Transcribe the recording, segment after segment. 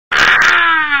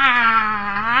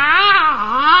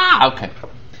Okay.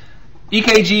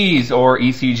 EKGs or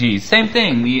ECGs, same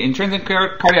thing. The intrinsic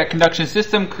cardiac conduction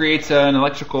system creates an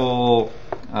electrical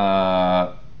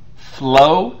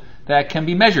flow that can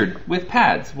be measured with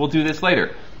pads. We'll do this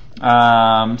later.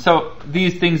 So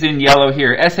these things in yellow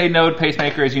here: SA node,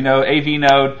 pacemaker, as you know, AV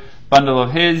node, bundle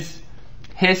of His,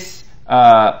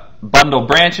 bundle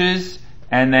branches,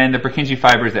 and then the Purkinje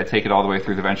fibers that take it all the way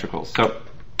through the ventricles. So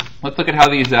let's look at how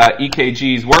these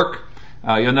EKGs work.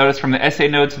 You'll notice from the SA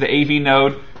node to the AV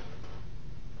node,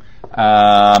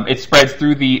 it spreads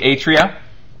through the atria,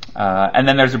 and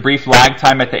then there's a brief lag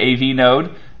time at the AV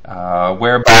node,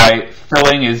 whereby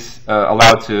filling is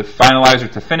allowed to finalize or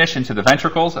to finish into the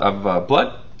ventricles of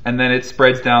blood, and then it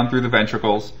spreads down through the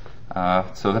ventricles,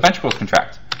 so the ventricles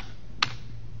contract.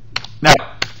 Now,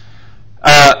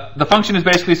 the function is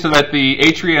basically so that the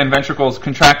atria and ventricles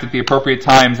contract at the appropriate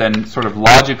times, and sort of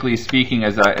logically speaking,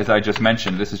 as I just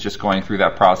mentioned, this is just going through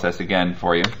that process again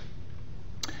for you.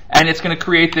 And it's going to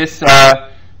create this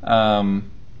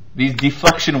these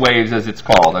deflection waves, as it's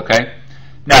called, okay?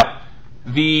 Now,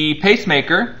 the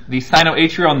pacemaker, the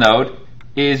sinoatrial node,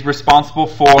 is responsible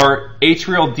for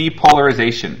atrial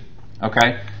depolarization,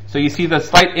 okay? So you see the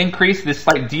slight increase, this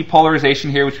slight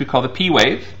depolarization here, which we call the P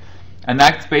wave, and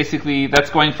that's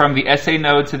going from the SA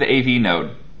node to the AV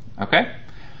node, okay?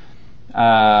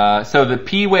 So the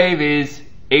P wave is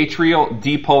atrial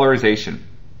depolarization.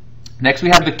 Next we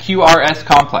have the QRS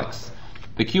complex.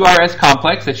 The QRS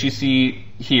complex that you see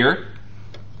here,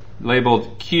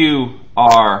 labeled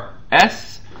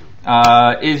QRS,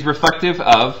 is reflective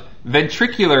of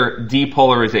ventricular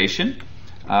depolarization.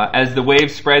 As the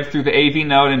wave spreads through the AV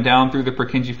node and down through the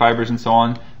Purkinje fibers and so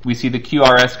on, we see the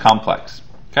QRS complex.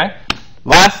 Okay.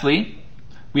 Lastly,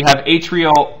 we have hidden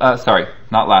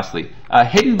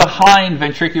behind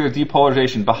ventricular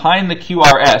depolarization, behind the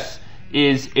QRS,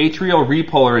 is atrial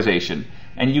repolarization.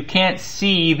 And you can't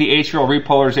see the atrial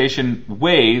repolarization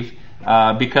wave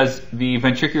because the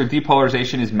ventricular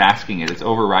depolarization is masking it, it's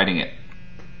overriding it.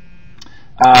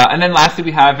 And then lastly,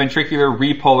 we have ventricular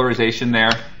repolarization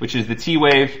there, which is the T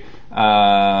wave.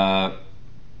 There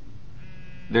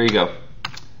you go.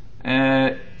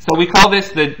 So we call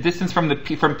this the distance from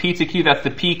P to Q. That's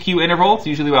the PQ interval. It's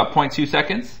usually about 0.2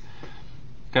 seconds.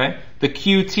 Okay. The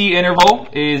QT interval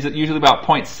is usually about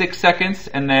 0.6 seconds,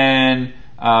 and then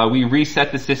we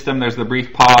reset the system. There's the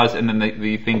brief pause, and then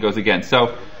the thing goes again.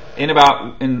 So in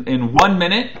 1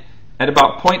 minute, at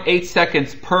about 0.8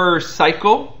 seconds per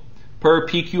cycle, per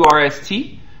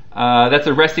PQRST, that's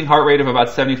a resting heart rate of about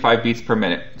 75 beats per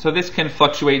minute. So this can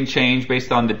fluctuate and change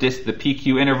based on the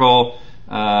PQ interval,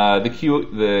 the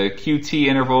QT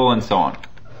interval, and so on.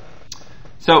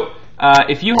 So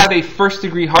if you have a first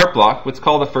degree heart block, what's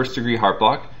called a first degree heart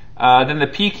block, then the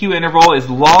PQ interval is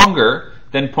longer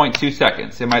than 0.2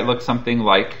 seconds. It might look something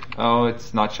like, oh,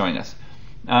 it's not showing us.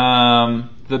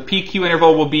 The PQ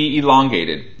interval will be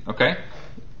elongated, okay?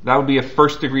 That would be a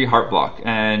first degree heart block.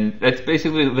 And that's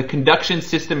basically the conduction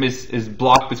system is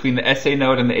blocked between the SA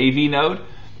node and the AV node.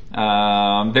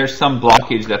 There's some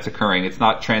blockage that's occurring. It's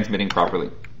not transmitting properly.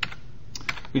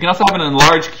 We can also have an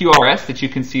enlarged QRS that you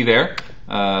can see there,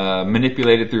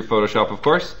 manipulated through Photoshop, of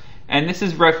course. And this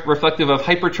is reflective of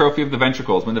hypertrophy of the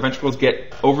ventricles. When the ventricles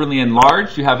get overly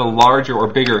enlarged, you have a larger or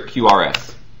bigger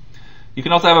QRS. You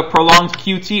can also have a prolonged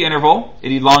QT interval.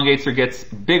 It elongates or gets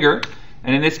bigger.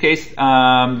 And in this case,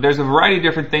 there's a variety of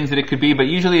different things that it could be, but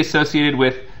usually associated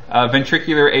with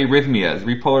ventricular arrhythmias,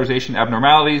 repolarization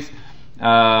abnormalities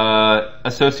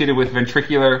associated with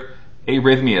ventricular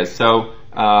arrhythmias. So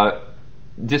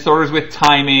disorders with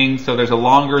timing, so there's a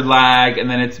longer lag, and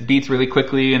then it beats really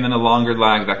quickly, and then a longer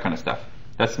lag, that kind of stuff.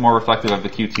 That's more reflective of the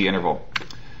QT interval.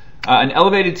 An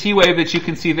elevated T wave that you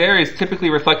can see there is typically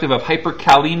reflective of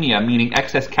hyperkalemia, meaning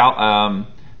excess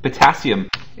potassium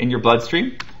in your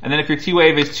bloodstream. And then if your T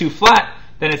wave is too flat,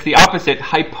 then it's the opposite,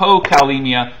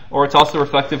 hypokalemia, or it's also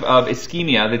reflective of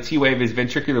ischemia. The T wave is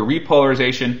ventricular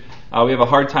repolarization. We have a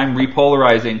hard time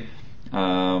repolarizing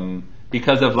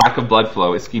because of lack of blood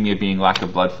flow, ischemia being lack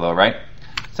of blood flow, right?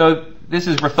 So this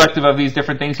is reflective of these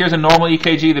different things. Here's a normal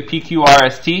EKG, the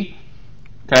PQRST,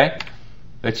 okay,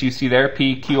 that you see there,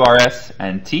 PQRS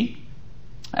and T,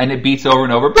 and it beats over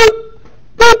and over, boop,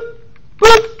 boop,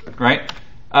 boop, right?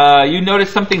 You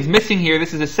notice something's missing here.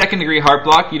 This is a second degree heart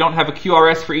block. You don't have a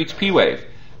QRS for each P wave.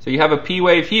 So you have a P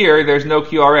wave here, there's no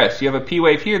QRS. You have a P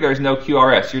wave here, there's no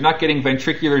QRS. You're not getting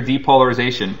ventricular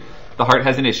depolarization. The heart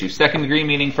has an issue. Second degree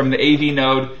meaning from the AV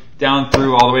node down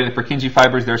through all the way to the Purkinje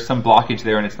fibers, there's some blockage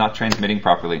there and it's not transmitting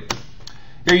properly.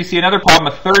 Here you see another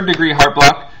problem, a third degree heart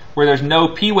block where there's no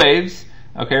P waves.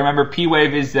 Okay, remember P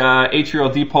wave is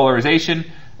atrial depolarization.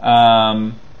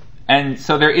 And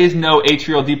so there is no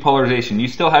atrial depolarization. You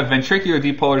still have ventricular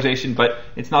depolarization, but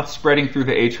it's not spreading through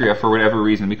the atria for whatever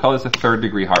reason. We call this a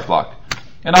third-degree heart block.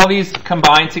 And all these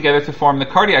combine together to form the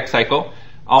cardiac cycle,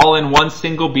 all in one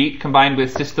single beat, combined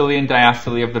with systole and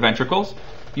diastole of the ventricles.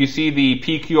 You see the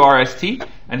PQRST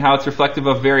and how it's reflective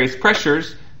of various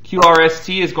pressures. QRS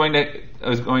is going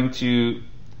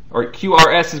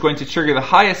to trigger the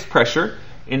highest pressure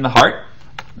in the heart.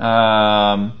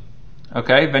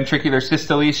 Okay, ventricular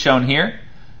systole is shown here.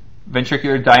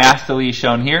 Ventricular diastole is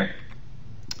shown here.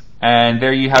 And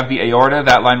there you have the aorta.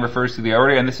 That line refers to the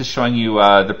aorta, and this is showing you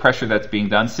the pressure that's being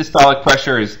done. Systolic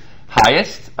pressure is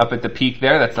highest, up at the peak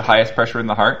there. That's the highest pressure in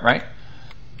the heart, right?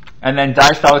 And then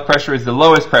diastolic pressure is the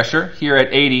lowest pressure, here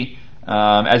at 80,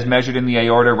 as measured in the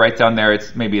aorta. Right down there,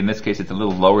 it's maybe in this case it's a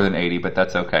little lower than 80, but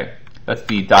that's okay. That's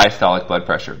the diastolic blood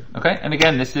pressure. Okay, and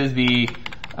again, this is the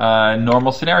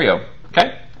normal scenario.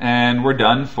 Okay, and we're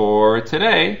done for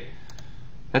today.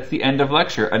 That's the end of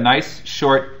lecture. A nice,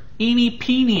 short,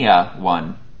 eeny-peeny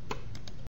one.